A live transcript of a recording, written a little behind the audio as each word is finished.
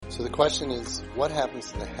So the question is, what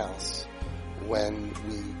happens to the house when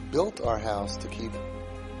we built our house to keep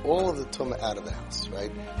all of the tumah out of the house,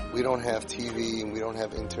 right? We don't have TV, and we don't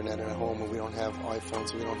have internet at home, and we don't have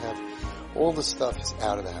iPhones, and we don't have, all the stuff is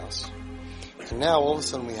out of the house. And now all of a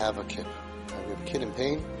sudden we have a kid. Right? We have a kid in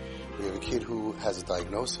pain. We have a kid who has a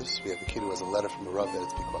diagnosis. We have a kid who has a letter from a Rav that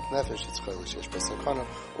it's Pikuach Nefesh, it's Chayil Shesh B'Sakana,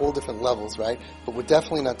 all different levels, right? But we're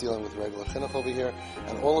definitely not dealing with regular chinuch over here.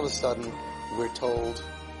 And all of a sudden we're told,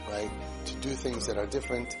 right, to do things that are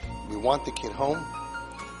different. We want the kid home.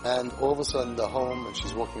 And all of a sudden the home, and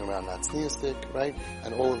she's walking around not tzniusdik, right?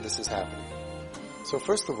 And all of this is happening. So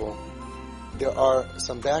first of all, there are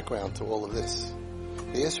some background to all of this.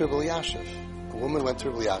 The Yisra B'li Yashiv. A woman went to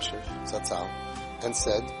Rabbi Yashiv, Zatzal, and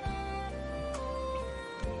said,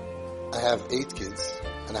 I have 8 kids,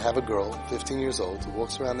 and I have a girl, 15 years old, who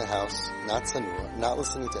walks around the house, not sanua, not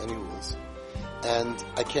listening to any rules, and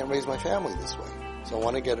I can't raise my family this way. So I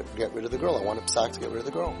want to get rid of the girl. I want a psak to get rid of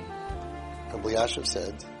the girl. Rabbi Yashiv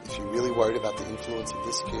said, if you're really worried about the influence of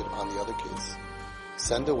this kid on the other kids,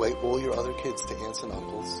 send away all your other kids to aunts and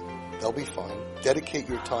uncles. They'll be fine. Dedicate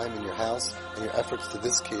your time in your house and your efforts to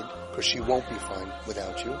this kid, because she won't be fine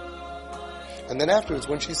without you. And then afterwards,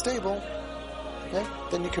 when she's stable, okay,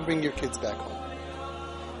 then you can bring your kids back home.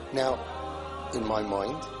 Now, in my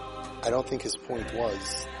mind, I don't think his point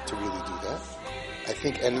was to really do that. I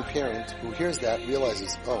think any parent who hears that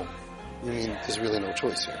realizes, oh, you mean there's really no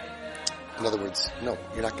choice here. In other words, no,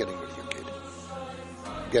 you're not getting rid of your kid.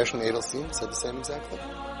 Gershon Edelstein said the same exact thing.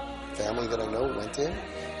 Family that I know went in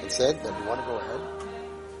and said that we want to go ahead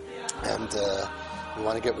and we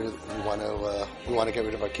want to get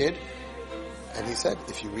rid of our kid. And he said,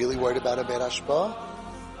 if you're really worried about a bad hashpah,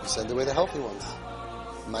 you send away the healthy ones.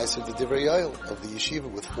 Ma'aseh the Divrei Yoel of the yeshiva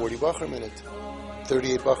with 40 bachrim in it.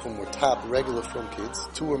 38 bachrim were top regular from kids.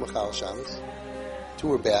 2 were Machal Shabbos. 2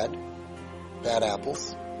 were bad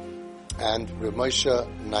apples. And Reb Moshe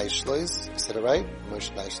Neishlois, I said it right?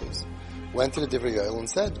 Moshe Neishlois, went to the Divrei Yoel and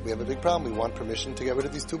said, we have a big problem. We want permission to get rid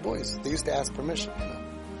of these 2 boys. They used to ask permission, you know.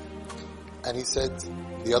 And he said,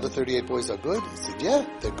 the other 38 boys are good? He said, yeah,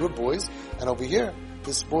 they're good boys. And over here,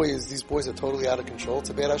 these boys are totally out of control. It's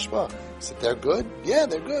a bad hashpah. He said, they're good? Yeah,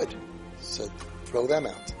 they're good. He said, throw them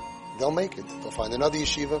out. They'll make it. They'll find another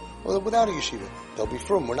yeshiva, or without a yeshiva. They'll be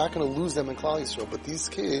frum. We're not going to lose them in Klal Yisrael. But these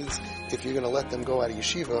kids, if you're going to let them go out of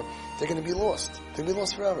yeshiva, they're going to be lost. They're going to be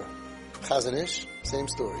lost forever. Chazon Ish, same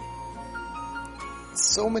story.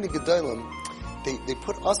 So many Gedolim, they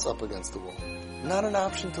put us up against the wall. Not an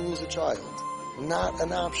option to lose a child. Not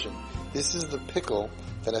an option. This is the pickle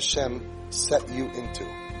that Hashem set you into.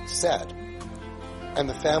 Sad. And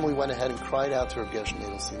the family went ahead and cried out to Rav Gershon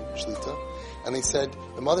Edelstein, Shlita, and they said,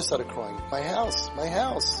 the mother started crying, my house.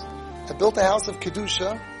 I built a house of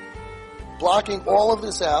Kedusha, blocking all of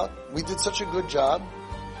this out. We did such a good job.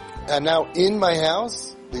 And now in my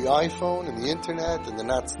house, the iPhone and the internet and the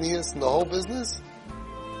Natsnias and the whole business,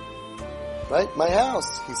 right? My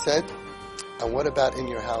house, he said. And what about in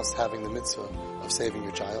your house having the mitzvah of saving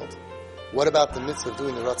your child? What about the mitzvah of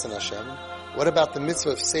doing the Ratzon Hashem? What about the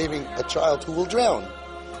mitzvah of saving a child who will drown?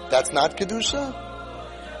 That's not Kedusha?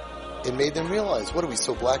 It made them realize, what are we,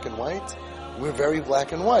 so black and white? We're very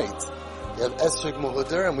black and white. We have Esrig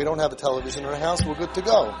Muhudir and we don't have a television in our house, we're good to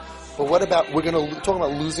go. But what about, talking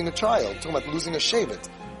about losing a child, talking about losing a shevet.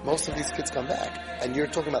 Most of these kids come back. And you're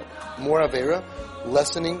talking about more Avera,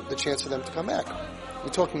 lessening the chance for them to come back. We're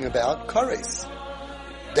talking about kares.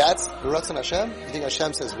 That's the Ratzon Hashem. You think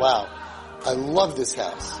Hashem says, wow, I love this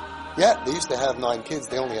house. Yeah, they used to have 9 kids,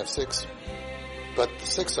 they only have 6. But the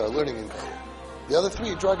 6 are learning in Korea. The other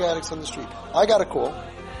 3 drug addicts on the street. I got a call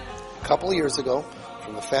a couple of years ago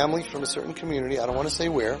from a family from a certain community, I don't want to say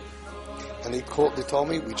where, and they told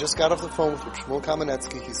me, we just got off the phone with Shmuel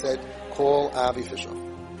Kamenetsky, he said, call Avi Fisher.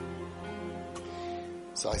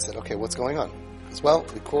 So I said, okay, what's going on? Because, well,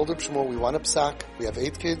 we called up Shmuel, we want a psak, we have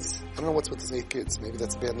 8 kids, I don't know what's with these 8 kids, maybe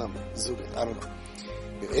that's a bad number, Zugit, I don't know.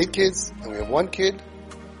 We have 8 kids, and we have 1 kid,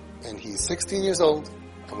 and he's 16 years old,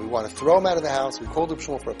 and we want to throw him out of the house. We called up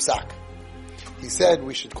Shmuel for a psak. He said,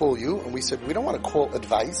 we should call you, and we said, we don't want to call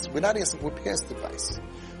advice. We're not asking, we're past advice.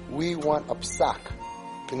 We want a psak.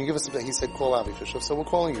 Can you give us a, he said, call Avi Fisher, so we're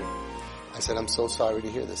calling you. I said, I'm so sorry to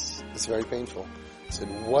hear this. It's very painful. I said,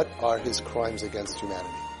 what are his crimes against humanity?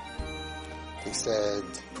 They said,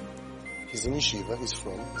 he's in yeshiva, he's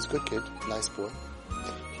from, he's a good kid, nice boy.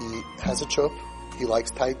 He has a chup, he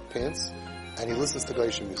likes tight pants, and he listens to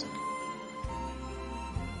Goyish music.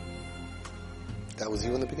 That was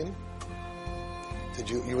you in the beginning?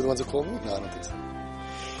 You were the ones who called me? No, I don't think so.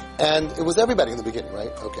 And it was everybody in the beginning, right?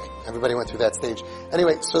 Okay. Everybody went through that stage.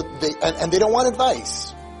 Anyway, so they don't want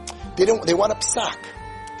advice. They want a psak.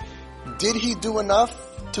 Did he do enough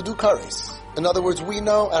to do kares? In other words, we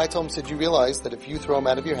know, and I told him, you realize that if you throw him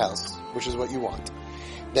out of your house, which is what you want,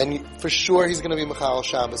 then for sure he's going to be Michal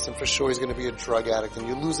Shabbos, and for sure he's going to be a drug addict, and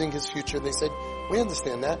you're losing his future. They said, we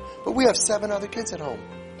understand that, but we have 7 other kids at home.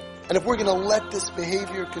 And if we're going to let this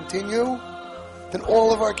behavior continue, then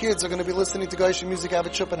all of our kids are going to be listening to Geisha music, have a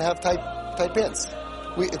chup, and have tight pants.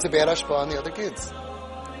 It's a bad hashpah on the other kids.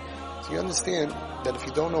 So you understand that if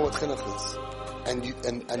you don't know what chinuch is,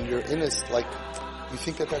 and you're in this, like, you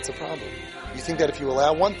think that that's a problem. You think that if you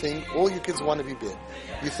allow one thing, all your kids want to be bad.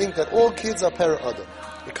 You think that all kids are para other.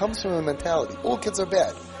 It comes from a mentality. All kids are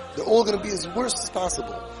bad. They're all going to be as worst as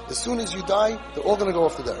possible. As soon as you die, they're all going to go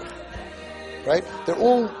off the derech. Right? They're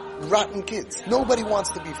all rotten kids. Nobody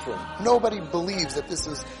wants to be frum. Nobody believes that this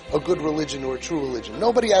is a good religion or a true religion.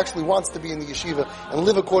 Nobody actually wants to be in the yeshiva and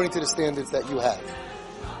live according to the standards that you have.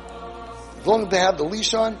 As long as they have the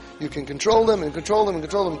leash on, you can control them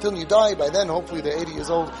until you die. By then, hopefully they're 80 years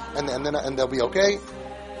old and they'll be okay.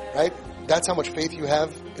 Right? That's how much faith you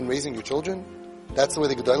have in raising your children. That's the way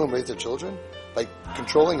the Gedolim raise their children. By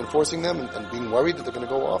controlling and forcing them and being worried that they're going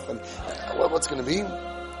to go off and what's going to be.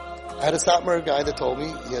 I had a Satmar guy that told me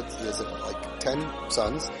he has like 10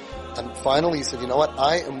 sons, and finally he said, you know what,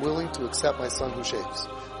 I am willing to accept my son who shaves.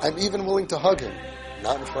 I'm even willing to hug him,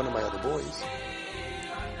 not in front of my other boys.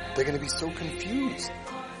 They're going to be so confused.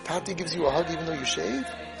 Tati gives you a hug even though you shave?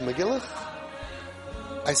 Megillah?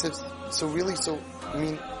 I said,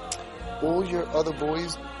 all your other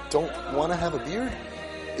boys don't want to have a beard?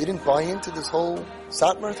 They didn't buy into this whole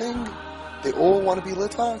Satmar thing? They all want to be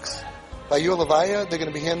Litvaks? By your Levaya, they're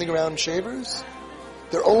going to be handing around shavers?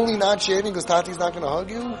 They're only not shaving because Tati's not going to hug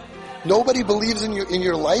you? Nobody believes in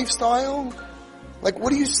your lifestyle? Like,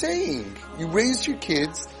 what are you saying? You raised your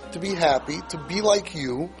kids to be happy, to be like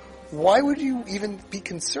you. Why would you even be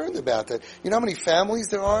concerned about that? You know how many families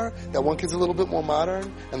there are that one kid's a little bit more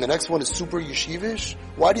modern and the next one is super yeshivish?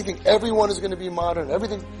 Why do you think everyone is going to be modern?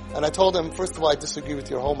 Everything. And I told them, first of all, I disagree with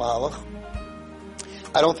your whole mahalach.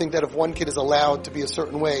 I don't think that if one kid is allowed to be a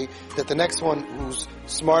certain way, that the next one who's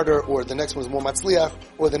smarter, or the next one who's more matzliach,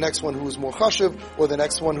 or the next one who's more chashuv, or the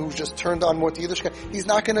next one who's just turned on more to Yiddishkeit, it's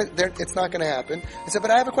not going to happen. I said,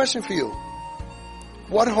 but I have a question for you.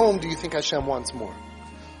 What home do you think Hashem wants more?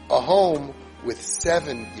 A home with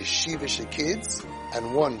 7 yeshivish kids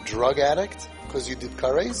and 1 drug addict because you did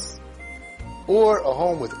kares? Or a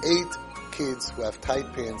home with 8 kids who have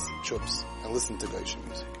tight pants, chups, and listen to Geisha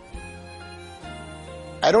music?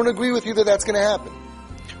 I don't agree with you that that's going to happen.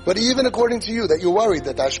 But even according to you, that you're worried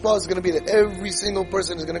that the hashpah is going to be that every single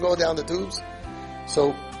person is going to go down the tubes.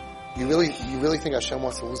 So, you really think Hashem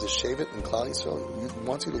wants to lose his Shevet in Klal Yisrael? He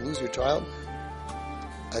wants you to lose your child?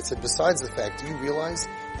 I said, besides the fact, do you realize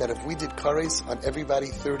that if we did kares on everybody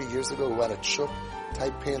 30 years ago who had a chup,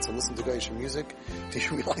 tight pants, and listened to Geisha music, do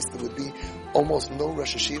you realize there would be almost no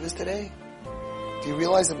Rosh Hashivas today? Do you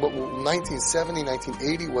realize that 1970,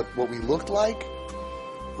 1980, what we looked like?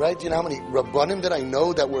 Right? Do you know how many Rabbanim that I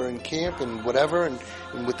know that were in camp and whatever, and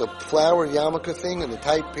with the flower yarmulke thing and the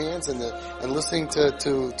tight pants and listening to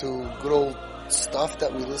good old stuff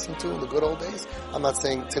that we listened to in the good old days? I'm not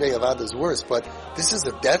saying today Avad is worse, but this is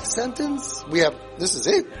a death sentence? This is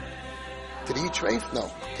it. Did he eat treif? No.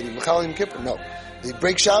 Did he Mechal Yom Kippur? No. Did he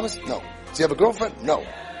break Shabbos? No. Does he have a girlfriend? No.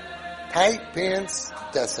 Tight pants,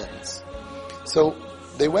 death sentence. So,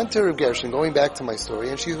 they went to Reb Gershon, going back to my story,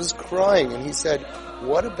 and she was crying, and he said,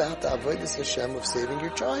 what about the Avodas Hashem of saving your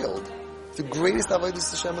child? The greatest Avodas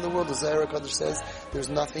Hashem in the world, the Zohar HaKadosh says, there's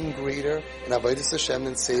nothing greater in Avodas Hashem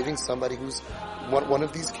than saving somebody who's one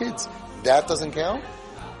of these kids. That doesn't count?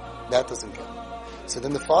 That doesn't count. So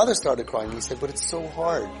then the father started crying. He said, but it's so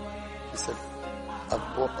hard. He said,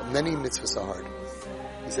 many mitzvahs are hard.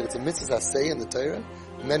 He said, it's a mitzvah aseh in the Torah.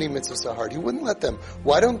 Many mitzvahs are hard. He wouldn't let them.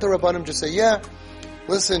 Why don't the Rabbanim just say, yeah,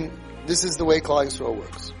 listen, this is the way Klal Yisrael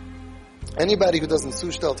works. Anybody who doesn't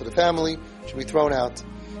sushtel to the family should be thrown out.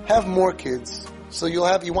 Have more kids. So you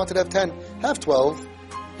wanted to have 10. Have 12.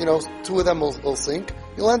 2 of them will sink.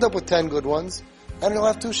 You'll end up with 10 good ones. And you'll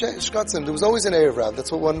have 2 shkatzim. There was always an Erev Rav.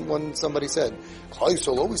 That's what one somebody said. Klal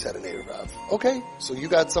Yisrael always had an Erev Rav. Okay, so you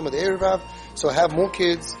got some of the Erev Rav. So have more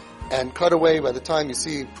kids and cut away by the time you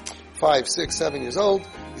see 5, 6, 7 years old.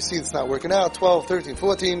 You see it's not working out. 12, 13,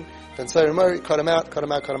 14. Then Sarah Murray, cut them out.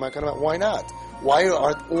 Why not? Why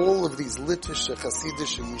aren't all of these Litvish,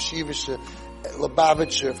 Hasidish, Yeshivish,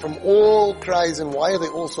 Lubavitch, from all cries, and why are they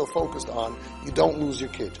all so focused on you don't lose your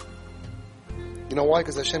kid? You know why?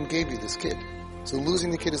 Because Hashem gave you this kid. So losing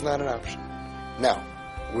the kid is not an option. Now,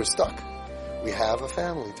 we're stuck. We have a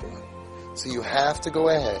family to run. So you have to go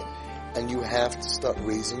ahead And you have to start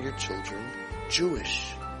raising your children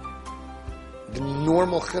Jewish. The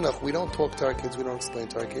normal chinuch, we don't talk to our kids, we don't explain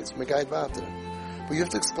to our kids. Megayit vater. But you have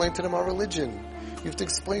to explain to them our religion. You have to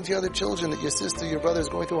explain to your other children that your sister, your brother is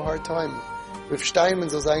going through a hard time. Rav Steinman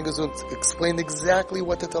explained exactly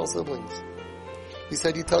what to tell siblings. He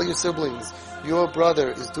said, you tell your siblings, your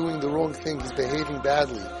brother is doing the wrong thing, he's behaving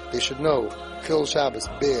badly. They should know, Chil Shabbos,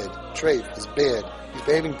 bad. Treif is bad. He's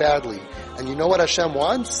behaving badly. And you know what Hashem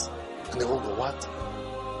wants? And they all go, what?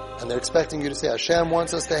 And they're expecting you to say, Hashem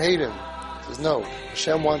wants us to hate him. He says, no.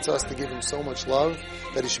 Hashem wants us to give him so much love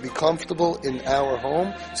that he should be comfortable in our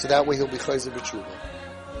home, so that way he'll be chayzer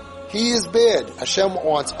b'tshuva. He is bad. Hashem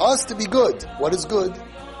wants us to be good. What is good?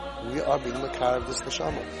 We are being makar of this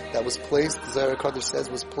neshama that was placed, Zohar Kodesh says,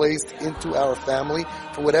 was placed into our family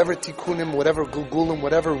for whatever tikkunim, whatever gulgulim,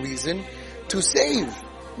 whatever reason, to save,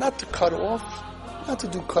 not to cut off, not to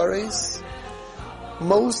do kares.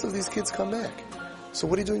 Most of these kids come back. So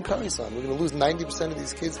what are you doing kares on? We're going to lose 90% of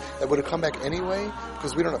these kids that would have come back anyway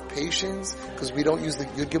because we don't have patience, because we don't use the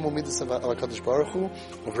Yud Gimel Midas of HaKadosh Baruch Hu,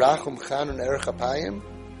 of Rachum, Chan, and Erech HaPayim.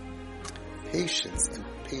 Patience and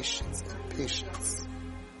patience and patience.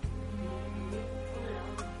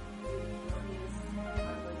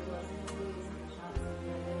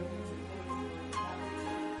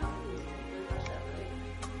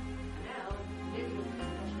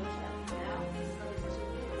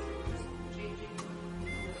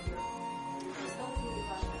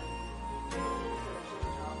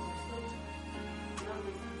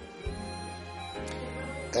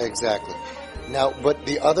 Exactly. Now, but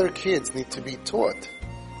the other kids need to be taught.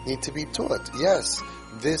 Yes,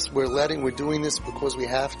 we're doing this because we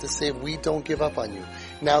have to save. We don't give up on you.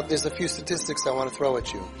 Now, there's a few statistics I want to throw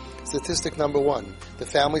at you. Statistic number 1, the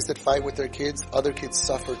families that fight with their kids, other kids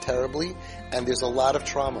suffer terribly, and there's a lot of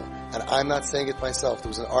trauma. And I'm not saying it myself. There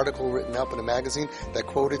was an article written up in a magazine that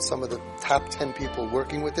quoted some of the top 10 people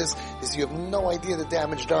working with this. You have no idea the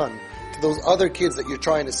damage done to those other kids that you're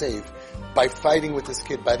trying to save by fighting with this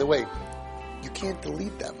kid. By the way, you can't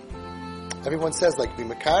delete them. Everyone says, like, be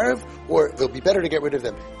makarev, or it'll be better to get rid of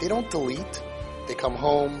them. They don't delete. They come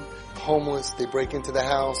home, homeless, they break into the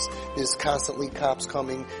house, there's constantly cops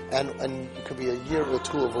coming, and it could be a year or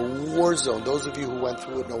two of a war zone. Those of you who went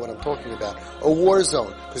through it know what I'm talking about. A war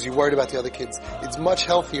zone, because you're worried about the other kids. It's much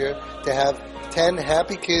healthier to have 10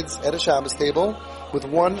 happy kids at a Shabbos table with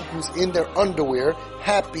one who's in their underwear,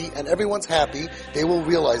 happy, and everyone's happy. They will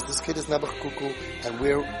realize this kid is Nebuch Kuku, and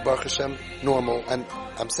we're, Baruch Hashem, normal. And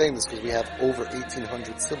I'm saying this because we have over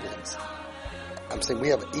 1,800 siblings. I'm saying we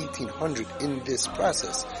have 1,800 in this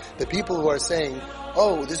process. The people who are saying,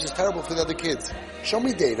 oh, this is terrible for the other kids. Show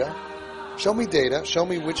me data. Show me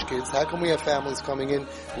which kids. How come we have families coming in?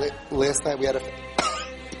 Last night we had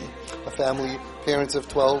a family, parents of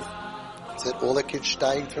 12, said all the kids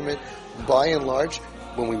dying from it. By and large,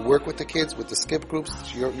 when we work with the kids, with the skip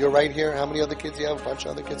groups, you're right here. How many other kids do you have? A bunch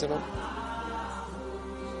of other kids at home?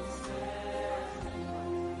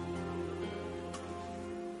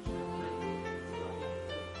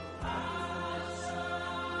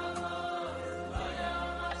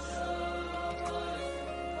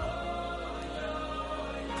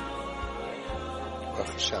 Baruch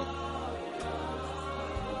Hashem.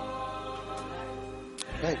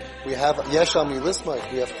 Right. We have Yeshal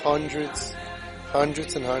Milismach. We have hundreds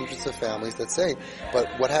and hundreds of families that say, but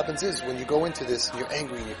what happens is when you go into this and you're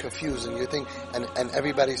angry and you're confused and you think, and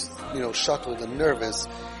everybody's, shackled and nervous,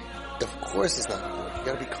 of course it's not going to work. You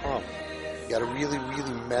got to be calm. You got to really,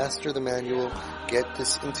 really master the manual, get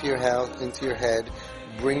this into your house, into your head,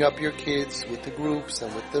 bring up your kids with the groups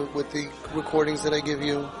and with the recordings that I give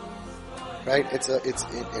you. Right?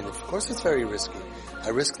 And of course it's very risky. I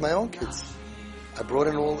risked my own kids. I brought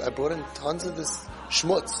in tons of this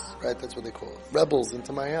schmutz, right? That's what they call it. Rebels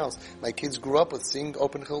into my house. My kids grew up with seeing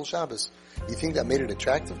open Chil Shabbos. You think that made it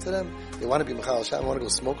attractive to them? They want to be Mechal Shabbos, want to go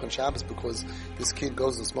smoke on Shabbos because this kid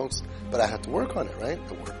goes and smokes. But I had to work on it, right?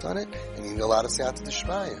 I worked on it, and you need a lot of Siyata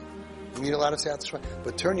D'Shmaya.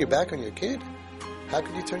 But turn your back on your kid? How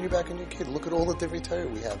could you turn your back on your kid? Look at all the different Torah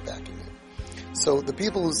we have backing it. So the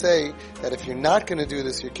people who say that if you're not going to do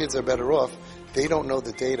this, your kids are better off, they don't know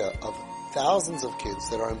the data of thousands of kids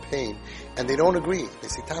that are in pain, and they don't agree. They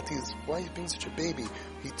say, Tati, why are you being such a baby?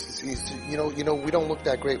 He's we don't look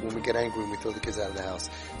that great when we get angry and we throw the kids out of the house.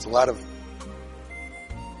 It's a lot of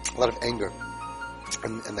anger,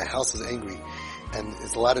 and the house is angry, and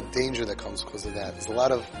there's a lot of danger that comes because of that. There's a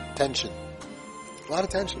lot of tension.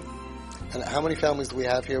 And how many families do we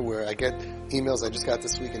have here where I get emails? I just got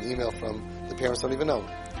this week an email from the parents don't even know.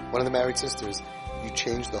 One of the married sisters, you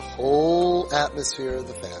changed the whole atmosphere of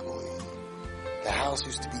the family. The house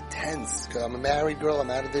used to be tense. Because I'm a married girl, I'm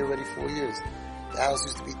out of there already 4 years. The house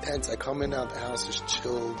used to be tense. I come in now, the house is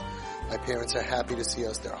chilled. My parents are happy to see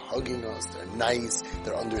us. They're hugging us. They're nice.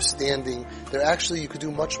 They're understanding. They're actually, you could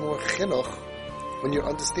do much more chinuch when you're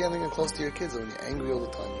understanding and close to your kids. When you're angry all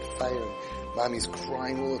the time, you're firing. Mommy's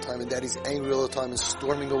crying all the time, and daddy's angry all the time and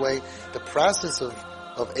storming away. The process of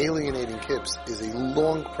alienating kids is a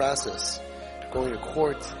long process. Going to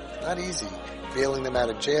court, not easy. Bailing them out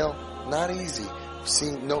of jail, not easy.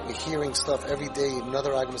 Hearing stuff every day,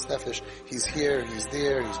 another Agmas Nefesh. He's here, he's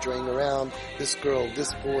there, he's draying around. This girl,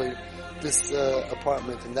 this boy, this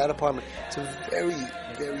apartment and that apartment. It's a very,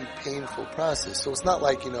 very painful process. So it's not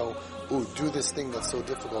like, do this thing that's so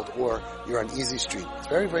difficult, or you're on easy street. It's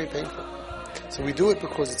very, very painful. So we do it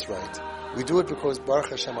because it's right. We do it because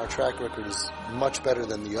Baruch Hashem, our track record is much better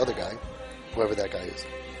than the other guy, whoever that guy is.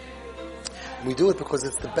 And we do it because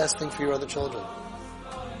it's the best thing for your other children.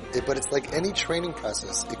 But it's like any training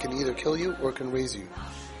process. It can either kill you or it can raise you.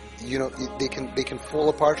 They can fall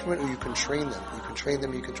apart from it, or you can train them. You can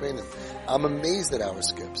train them. I'm amazed at our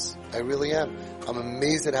skips. I really am. I'm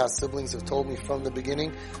amazed at how siblings have told me from the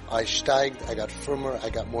beginning, I steiged, I got firmer, I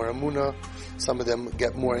got more emunah. Some of them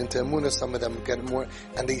get more into emunah, some of them get more,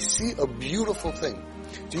 and they see a beautiful thing.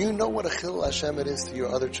 Do you know what a chil Hashem it is to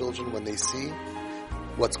your other children when they see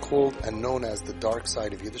what's called and known as the dark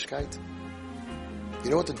side of Yiddishkeit? You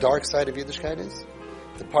know what the dark side of Yiddishkeit is?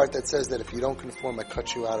 The part that says that if you don't conform, I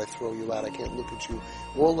cut you out, I throw you out, I can't look at you.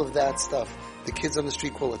 All of that stuff. The kids on the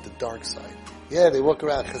street call it the dark side. Yeah, they walk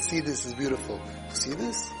around, Hasidus is beautiful.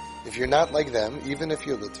 Hasidus? If you're not like them, even if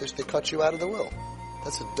you're Litvish, they cut you out of the will.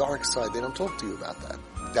 That's a dark side. They don't talk to you about that.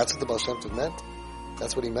 That's what the Baal Shem Tov meant.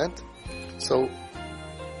 That's what he meant. So,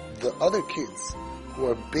 the other kids who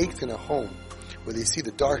are baked in a home where they see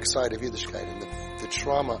the dark side of Yiddishkeit and the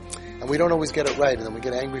trauma, and we don't always get it right, and then we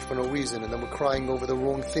get angry for no reason, and then we're crying over the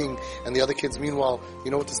wrong thing, and the other kids, meanwhile, you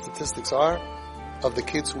know what the statistics are of the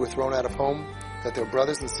kids who were thrown out of home? That their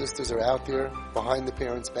brothers and sisters are out there behind the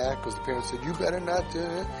parents' back because the parents said, you better not do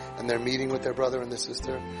it, and they're meeting with their brother and their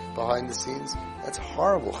sister behind the scenes. That's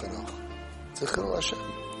horrible chinuch. It's a chil Hashem.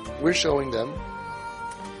 We're showing them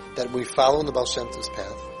that we follow in the Baal Shem Tov's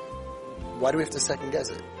path. Why do we have to second guess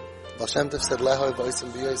it? Baal Shem Tov said, Leho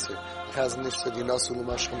v'osim b'yoser. Chazon Ish said, Yinosu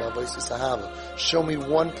l'mashchem ha'vosis ha'hava. Show me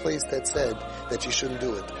one place that said that you shouldn't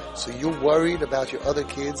do it. So you're worried about your other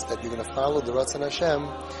kids, that you're going to follow the Ratzon Hashem,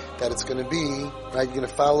 that it's going to be, right, you're going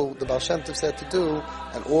to follow the Baal Shem Tov said to do,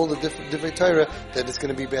 and all the different Torah, that it's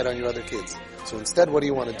going to be bad on your other kids. So instead, what do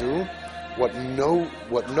you want to do? What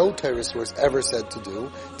no Torah source ever said to do,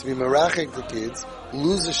 to be merachik the kids,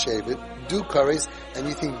 lose a shevet, do kares, and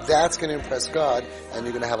you think that's going to impress God, and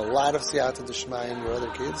you're going to have a lot of siyata d'shmaya in your other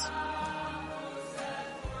kids.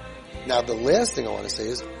 Now, the last thing I want to say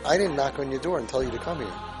is, I didn't knock on your door and tell you to come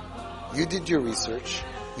here. You did your research,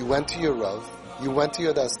 you went to your Rav, you went to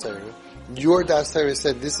your Das Torah, your Das Torah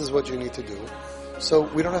said this is what you need to do. So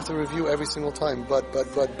we don't have to review every single time, but.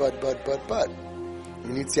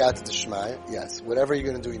 You need siyata d'shmaya, yes. Whatever you're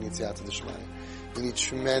going to do, you need siyata d'shmaya. You need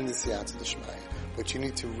tremendous siyata d'shmaya. But you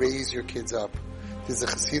need to raise your kids up. There's a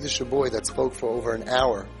Chassidish boy that spoke for over an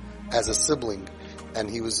hour as a sibling, and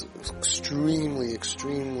he was extremely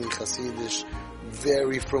Chassidish,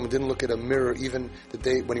 very frum, didn't look at a mirror even the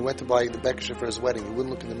day when he went to buy the bekesher for his wedding. He wouldn't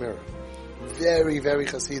look in the mirror. Very, very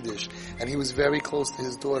Chassidish. And he was very close to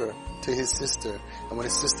his daughter, to his sister. And when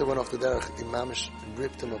his sister went off the derech, Imamish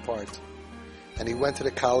ripped him apart. And he went to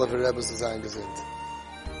the Kal of Rebbe's Zayin Gezind.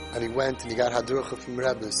 And he went and he got Hadrucha from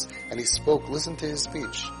Rebbe's. And he spoke, listen to his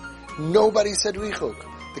speech. Nobody said Richuk.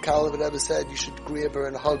 The Kal of Rebbe said you should grab her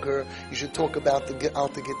and hug her. You should talk about the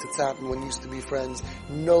Alta Gittitzat when you used to be friends.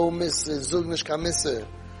 No Misse, Zugnishka Misse.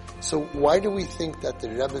 So why do we think that the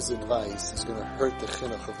Rebbe's advice is going to hurt the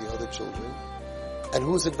chinuch of the other children? And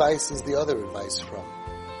whose advice is the other advice from?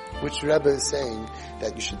 Which Rebbe is saying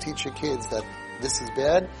that you should teach your kids that this is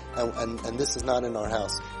bad, and this is not in our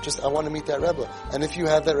house. Just, I want to meet that Rebbe. And if you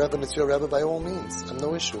have that Rebbe and it's your Rebbe, by all means, I'm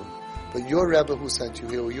no issue. But your Rebbe who sent you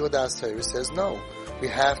here, or your Das Torah, says no. We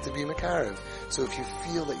have to be Makarev. So if you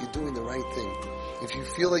feel that you're doing the right thing, if you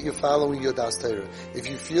feel that you're following your Das Torah, if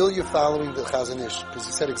you feel you're following the Chazon Ish, because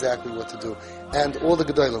he said exactly what to do, and all the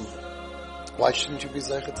Gedolim, why shouldn't you be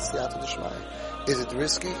Zeichet to Siyata D'Shmaya? Is it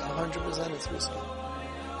risky? 100% it's risky.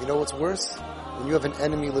 You know what's worse? When you have an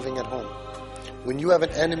enemy living at home. When you have an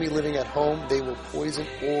enemy living at home, they will poison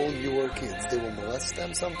all your kids. They will molest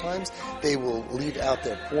them sometimes. They will leave out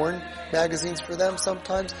their porn magazines for them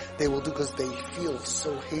sometimes. They will do because they feel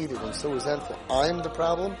so hated and so resentful. I'm the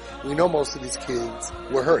problem. We know most of these kids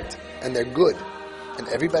were hurt, and they're good. And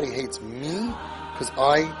everybody hates me because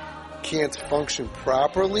I can't function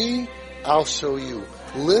properly, I'll show you.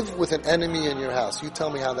 Live with an enemy in your house. You tell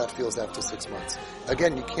me how that feels after 6 months.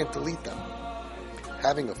 Again, you can't delete them.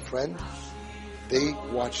 Having a friend, they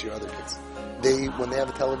watch your other kids. When they have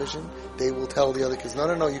a television, they will tell the other kids,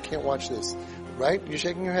 no, you can't watch this. Right? You're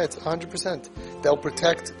shaking your heads, 100%.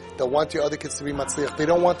 They'll want your other kids to be matzliach. They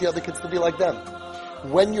don't want the other kids to be like them.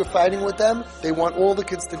 When you're fighting with them, they want all the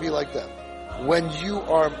kids to be like them. When you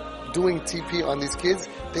are doing TP on these kids,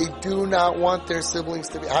 they do not want their siblings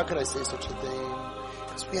to be, how could I say such a thing?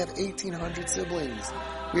 Because we have 1,800 siblings.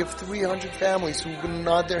 We have 300 families who will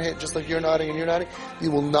nod their head, just like you're nodding and you're nodding.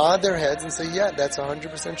 You will nod their heads and say, yeah, that's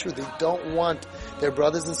 100% true. They don't want their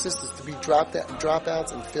brothers and sisters to be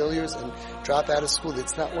dropouts and failures and drop out of school.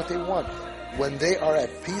 It's not what they want. When they are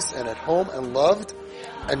at peace and at home and loved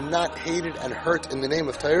and not hated and hurt in the name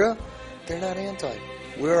of Torah, they're not anti.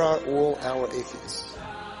 Where are all our atheists?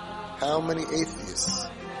 How many atheists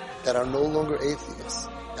that are no longer atheists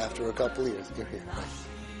after a couple of years? You're here, right?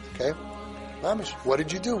 Okay? Mamish, what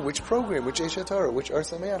did you do? Which program? Which Eshet Torah? Which Ar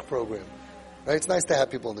Sameach program? Right? It's nice to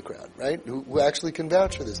have people in the crowd, right? Who actually can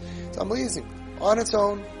vouch for this. It's amazing. On its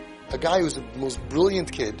own, a guy who's the most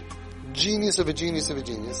brilliant kid, genius of a genius of a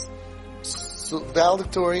genius,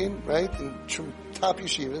 valedictorian, right? In top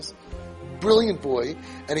yeshivas, brilliant boy,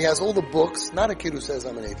 and he has all the books, not a kid who says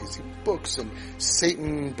I'm an atheist, he books and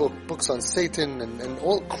Satan, books on Satan and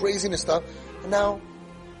all craziness stuff, and now,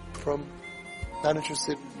 from not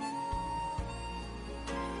interested,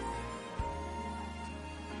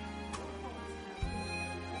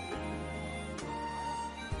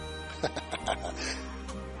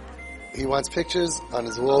 he wants pictures on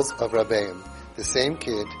his walls of Rabbeim. The same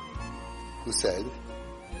kid who said,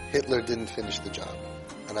 Hitler didn't finish the job,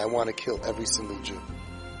 and I want to kill every single Jew.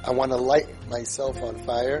 I want to light myself on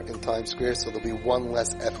fire in Times Square so there'll be one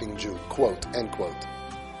less effing Jew. Quote, end quote.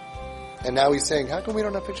 And now he's saying, how come we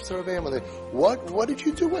don't have pictures of Rabbeim? Like, what did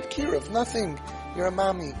you do at Kirov? Nothing. You're a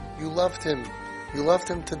mommy. You loved him. You loved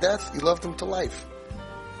him to death. You loved him to life.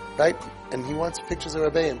 Right? And he wants pictures of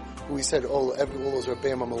Rabbeim, who he said, all those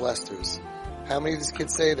Rabbeim are molesters. How many of these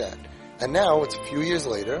kids say that? And now, it's a few years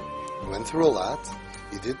later, he went through a lot,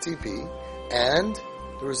 he did TP, and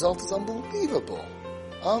the result is unbelievable.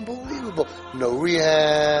 Unbelievable. No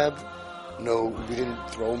rehab, we didn't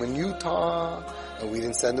throw him in Utah, and we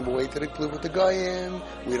didn't send him away to the club with the Goyim.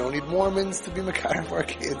 We don't need Mormons to be Makar for our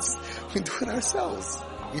kids. We do it ourselves.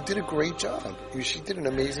 You did a great job. She did an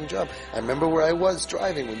amazing job. I remember where I was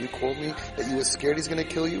driving when you called me that you were scared he's going to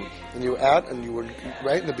kill you, and you were out, and you were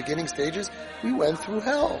right in the beginning stages. We went through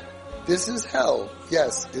hell. This is hell.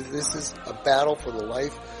 Yes, this is a battle for the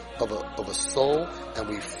life of a soul, and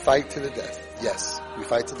we fight to the death. Yes, we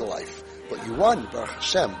fight to the life. But you won, Baruch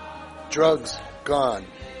Hashem. Drugs, gone.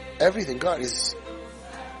 Everything gone. It's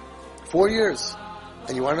 4 years.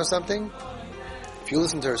 And you want to know something? If you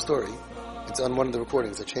listen to her story, it's on one of the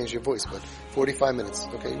recordings. I changed your voice, but 45 minutes.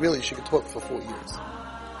 Okay, really, she could talk for 4 years.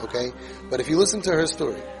 Okay? But if you listen to her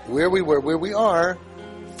story, where we were, where we are,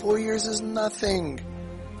 4 years is nothing.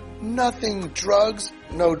 Nothing. Drugs,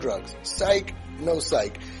 no drugs. Psych, no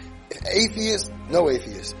psych. Atheist, no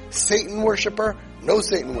atheist. Satan worshiper, no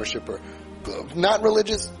Satan worshiper. Not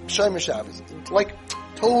religious, Shomer Shabbos. Like,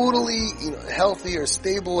 totally, healthy or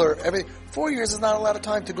stable or everything. 4 years is not a lot of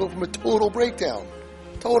time to go from a total breakdown.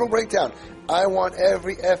 Total breakdown. I want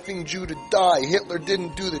every effing Jew to die. Hitler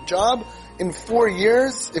didn't do the job. In 4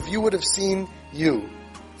 years, if you would have seen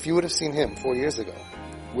him 4 years ago,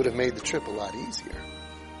 would have made the trip a lot easier.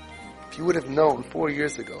 If you would have known 4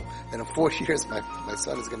 years ago, then in 4 years my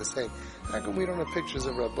son is going to say, how come we don't have pictures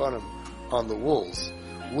of Rabbanim on the walls?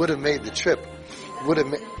 Would have made the trip. Would have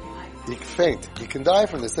made... You can faint. You can die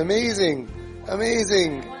from this. Amazing.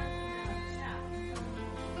 Amazing.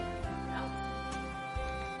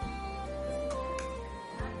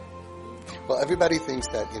 Well, everybody thinks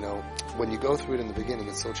that, when you go through it in the beginning,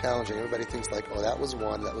 it's so challenging. Everybody thinks like, oh, that was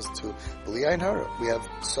 1, that was 2. B'li Ayin Hara. We have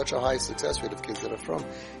such a high success rate of kids that are from.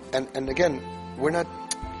 And again, we're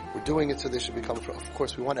doing it so they should become from. Of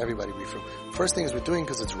course, we want everybody to be from. First thing is we're doing it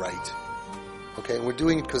because it's right. Okay? And we're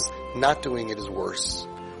doing it because not doing it is worse.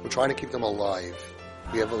 We're trying to keep them alive.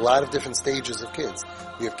 We have a lot of different stages of kids.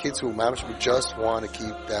 We have kids who, we just want to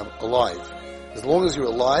keep them alive. As long as you're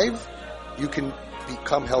alive, you can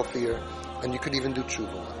become healthier, and you could even do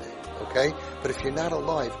tshuva one day, okay? But if you're not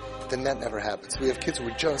alive, then that never happens. We have kids who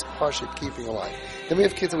are just pashut keeping alive. Then we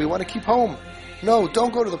have kids that we want to keep home. No,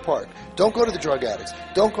 don't go to the park. Don't go to the drug addicts.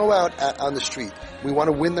 Don't go out on the street. We want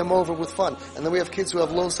to win them over with fun. And then we have kids who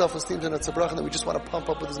have low self-esteem and it's a bracha, and that we just want to pump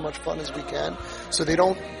up with as much fun as we can so they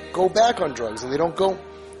don't go back on drugs and they don't go...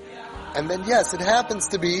 And then yes, it happens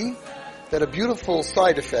to be that a beautiful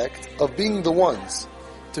side effect of being the ones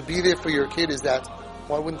to be there for your kid is that,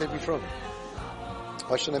 why wouldn't they be from?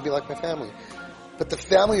 Why shouldn't I be like my family? But the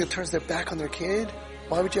family that turns their back on their kid,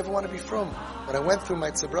 why would you ever want to be from? When I went through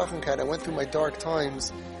my Tzabrachenkeit, I went through my dark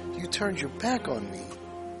times, you turned your back on me.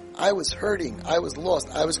 I was hurting, I was lost,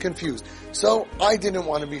 I was confused. So I didn't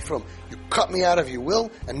want to be from. You cut me out of your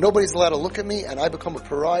will, and nobody's allowed to look at me, and I become a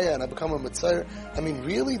pariah, and I become a mitzvah. I mean,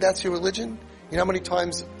 really? That's your religion? You know how many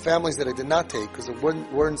times families that I did not take, because it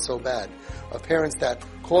weren't so bad, of parents that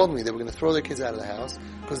called me, they were going to throw their kids out of the house,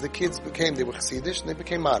 because the kids they were Chassidish, and they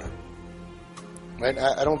became modern. Right?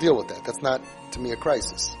 I don't deal with that. That's not, to me, a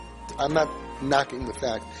crisis. I'm not knocking the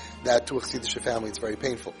fact that to a Chassidish family it's very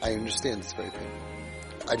painful. I understand it's very painful.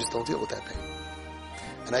 I just don't deal with that pain.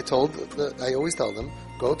 And I always tell them,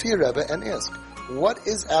 go to your Rebbe and ask, what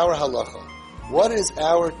is our halacha? What is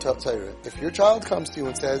our Torah? If your child comes to you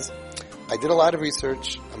and says, I did a lot of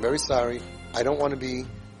research, I'm very sorry, I don't want to be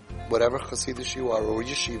whatever Chassidish you are or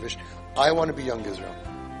Yeshivish, I want to be Young Israel.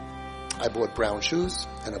 I bought brown shoes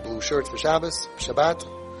and a blue shirt for Shabbos, Shabbat.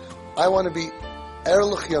 I want to be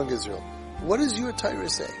Erlich Young Israel. What does your Torah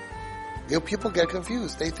say? You know, people get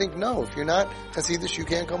confused. They think, no, if you're not Hasidish, you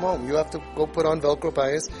can't come home. You have to go put on Velcro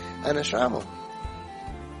bias and a shramel.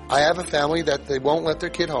 I have a family that they won't let their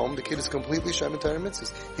kid home. The kid is completely Shem and Torah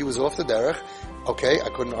mitzvahs. He was off the derech. Okay, I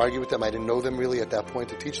couldn't argue with them. I didn't know them really at that point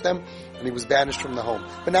to teach them. And he was banished from the home.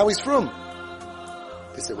 But now he's frum.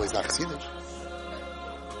 They said, well, he's not Hasidish.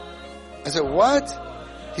 I said, what?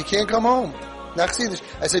 He can't come home. Not Hasidish.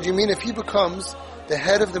 I said, you mean if he becomes the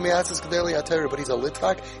head of the Me'atzis Gedolei HaTorah, but he's a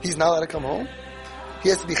Litvak, he's not allowed to come home? He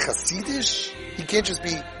has to be Hasidish? He can't just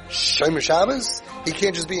be Shomer Shabbos? He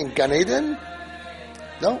can't just be in Gan Eden?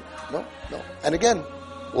 No. And again,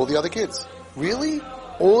 all the other kids. Really?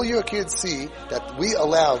 All your kids see that we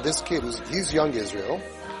allow this kid, he's Young Israel,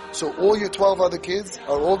 so all your 12 other kids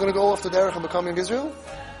are all going to go off the derech and become Young Israel?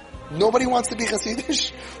 Nobody wants to be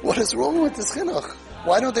Hasidish? What is wrong with this chinuch?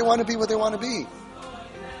 Why don't they want to be what they want to be?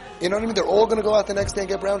 You know what I mean? They're all going to go out the next day and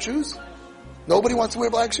get brown shoes? Nobody wants to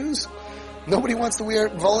wear black shoes? Nobody wants to wear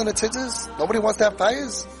volana tzitzis? Nobody wants to have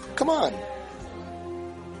tires? Come on.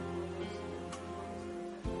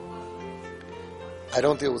 I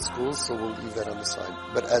don't deal with schools, so we'll leave that on the side.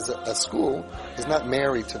 But as a school is not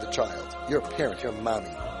married to the child. You're a parent, you're a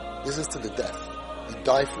mommy. This is to the death. You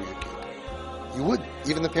die for your kid. You would.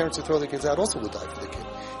 Even the parents who throw their kids out also would die for their kid.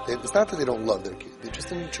 It's not that they don't love their kid. They're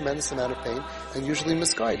just in a tremendous amount of pain and usually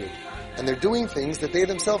misguided. And they're doing things that they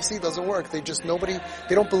themselves see doesn't work. They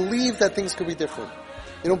don't believe that things could be different.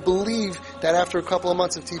 They don't believe that after a couple of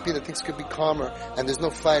months of TP that things could be calmer and there's no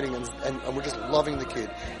fighting and we're just loving the kid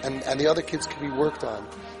and the other kids could be worked on.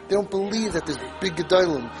 They don't believe that there's big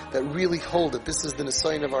gedolim that really hold that this is the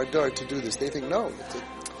sign of our dar to do this. They think, no,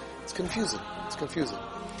 it's confusing. It's confusing.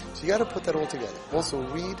 So you got to put that all together. Also,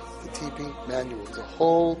 read the TP manual. There's a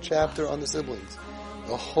whole chapter on the siblings.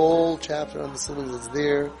 A whole chapter on the siblings is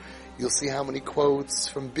there. You'll see how many quotes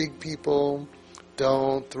from big people.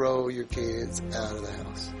 Don't throw your kids out of the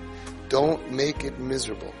house. Don't make it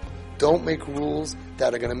miserable. Don't make rules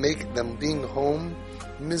that are going to make them being home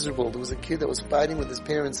miserable. There was a kid that was fighting with his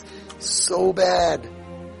parents so bad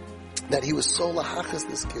that he was so lahachas,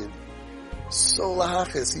 this kid. So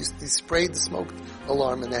lahachas. He sprayed the smoke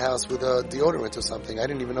alarm in the house with a deodorant or something. I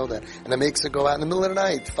didn't even know that. And it makes it go out in the middle of the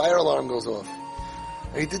night. Fire alarm goes off.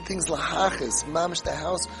 And he did things lahachas. Mamish, the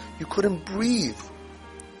house, you couldn't breathe.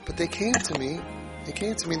 But they came to me. The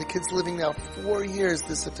kid's living now 4 years,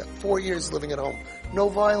 4 years living at home. No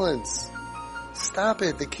violence. Stop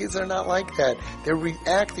it. The kids are not like that. They're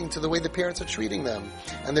reacting to the way the parents are treating them.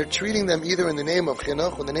 And they're treating them either in the name of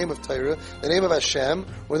chinuch, or the name of Torah, the name of Hashem,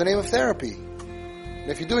 or the name of therapy.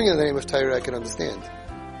 And if you're doing it in the name of Torah, I can understand.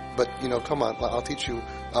 But, come on,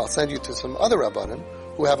 I'll send you to some other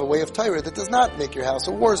Rabbanim who have a way of Torah that does not make your house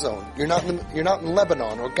a war zone. You're not in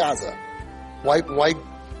Lebanon or Gaza.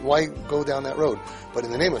 Why go down that road? But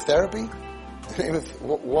in the name of therapy? In the name of,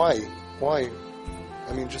 why?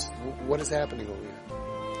 I mean, just, what is happening over here?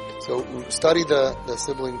 So, study the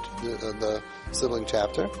sibling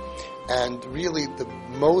chapter. And really, the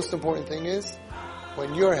most important thing is,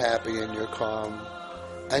 when you're happy and you're calm,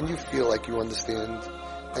 and you feel like you understand,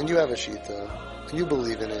 and you have a shita, and you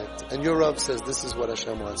believe in it, and your Rav says this is what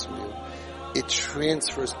Hashem wants from you, it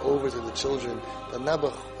transfers over to the children. The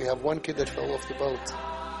Nabuch, we have one kid that fell off the boat.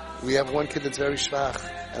 We have one kid that's very shvach,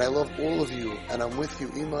 and I love all of you, and I'm with you.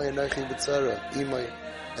 Imai anaychi b'tzara, Imai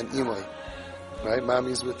and Imai, right?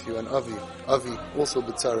 Mommy's with you, and Avi also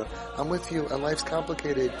b'tzara. I'm with you, and life's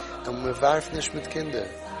complicated, and mevarf nishmit kinder.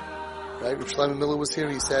 Right? Rav Shlomo Miller was here.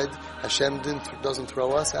 He said Hashem doesn't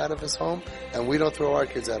throw us out of His home, and we don't throw our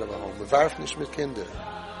kids out of a home. Mevarach nishmat kinder.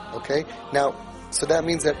 Okay? Now, so that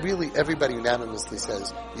means that really everybody unanimously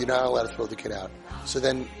says you're not allowed to throw the kid out. So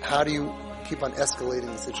then, how do you keep on escalating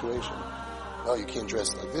the situation? No, you can't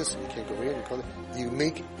dress like this, and you can't go here, and you can't. You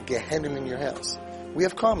make Gehenna in your house. We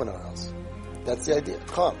have calm in our house. That's the idea.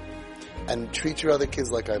 Calm. And treat your other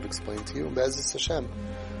kids like I've explained to you. Be'ezus Hashem,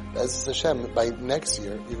 by next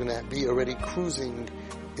year, you're going to be already cruising,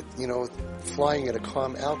 flying at a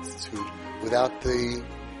calm altitude without the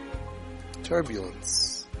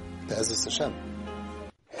turbulence. Be'ezus Hashem.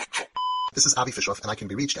 This is Avi Fishoff, and I can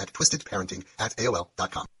be reached at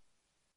twistedparenting@aol.com.